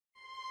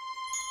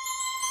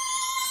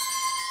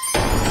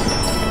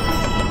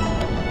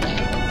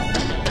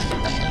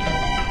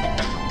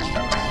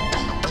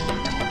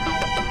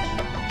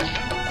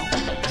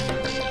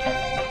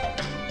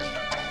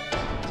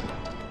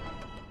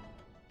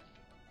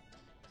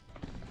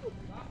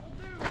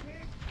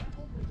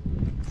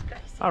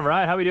All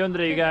right, how we doing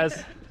today, you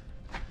guys?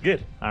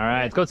 Good. All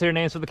right, let's go to your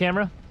names for the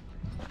camera.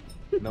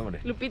 Nombre.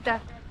 Lupita.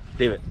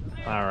 David.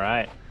 All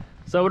right.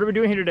 So what are we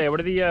doing here today? What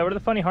are the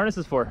funny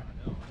harnesses for?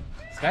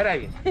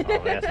 Skydiving.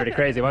 Oh, that's pretty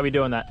crazy. Why are we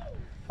doing that?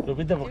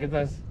 Lupita, ¿por qué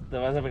te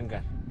vas a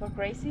brincar? Go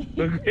crazy.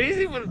 You're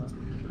crazy?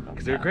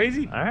 Because they're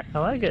crazy. All right, I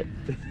like it.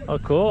 Oh,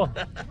 cool.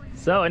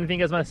 So, anything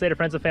you guys want to say to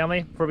friends and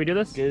family before we do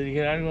this? ¿Quieres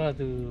decir algo a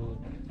tus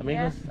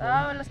amigos? Yes.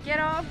 Oh, los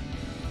quiero.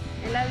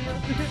 I love you.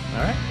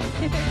 All right.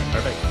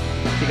 Perfect.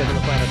 See you guys on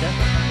the plane, okay?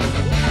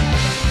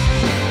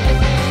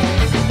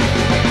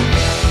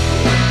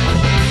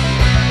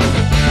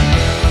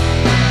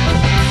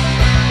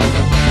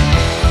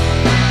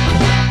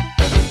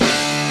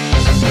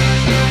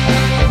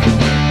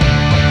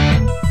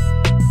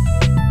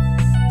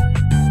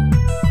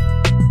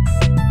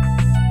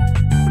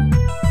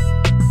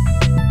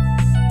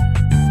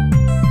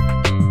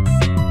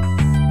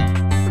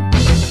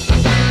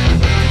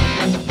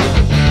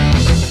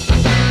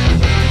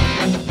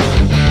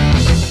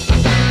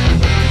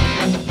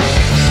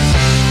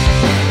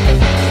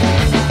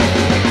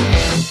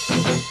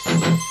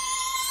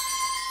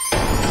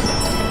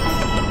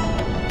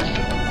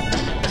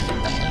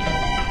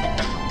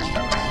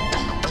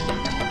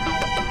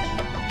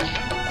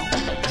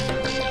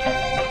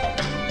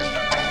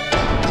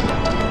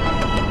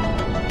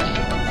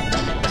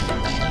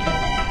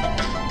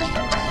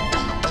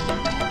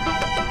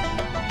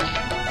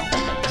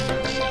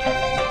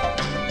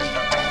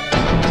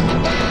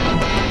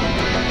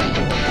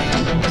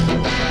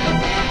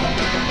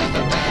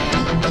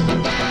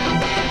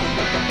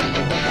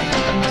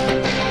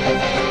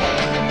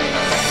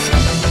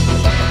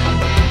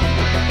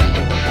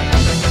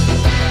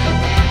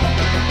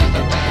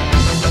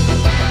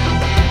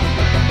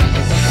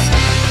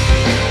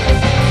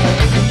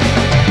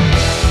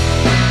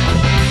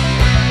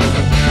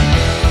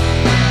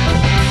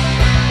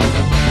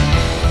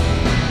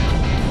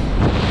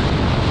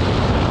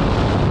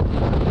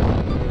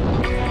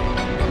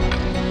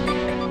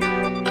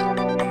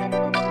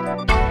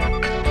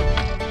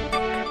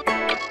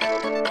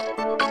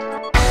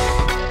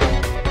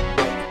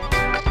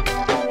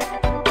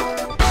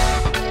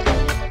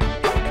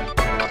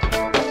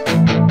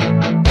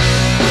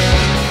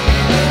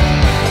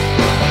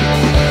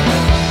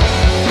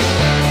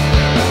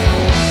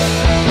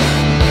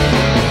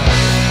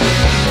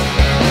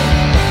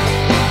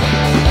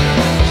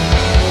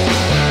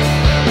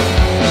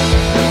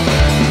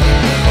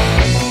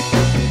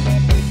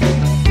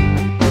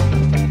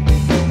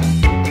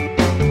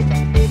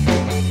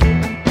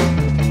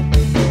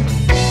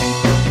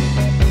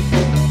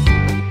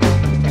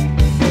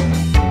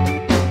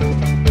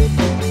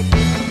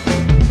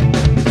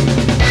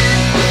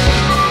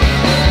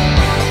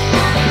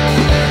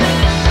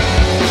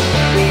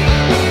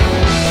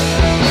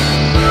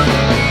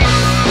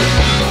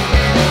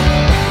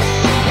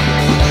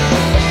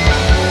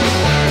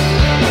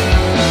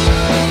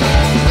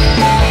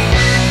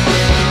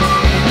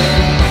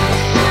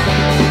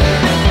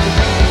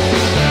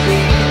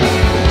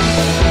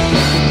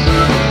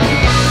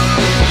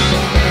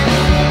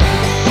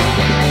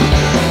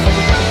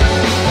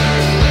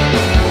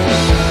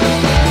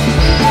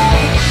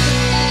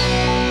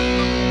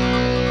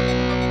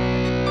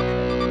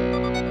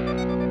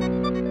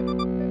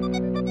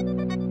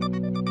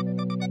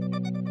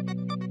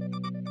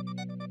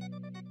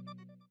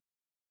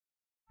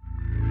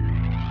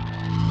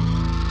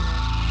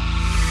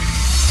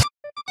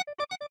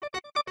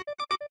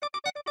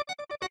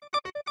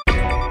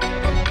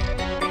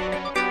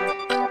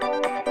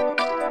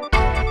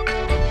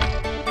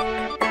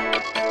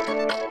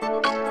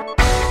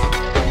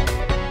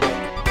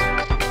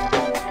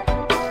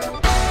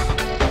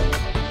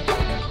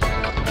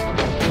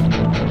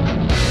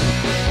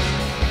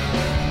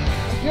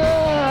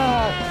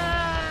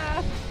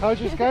 How's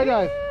your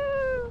skydive?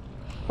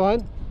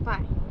 Fun?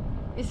 Fine.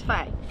 It's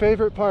fine.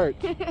 Favorite part?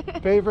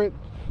 Favorite?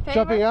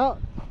 Jumping out?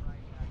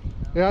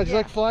 Yeah, just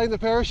like flying the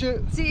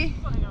parachute? See?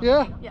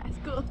 Yeah? Yeah, it's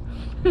cool.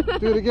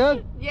 Do it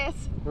again? Yes.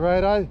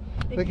 Right on.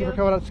 Thank you for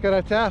coming out to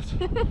Skydive Taft.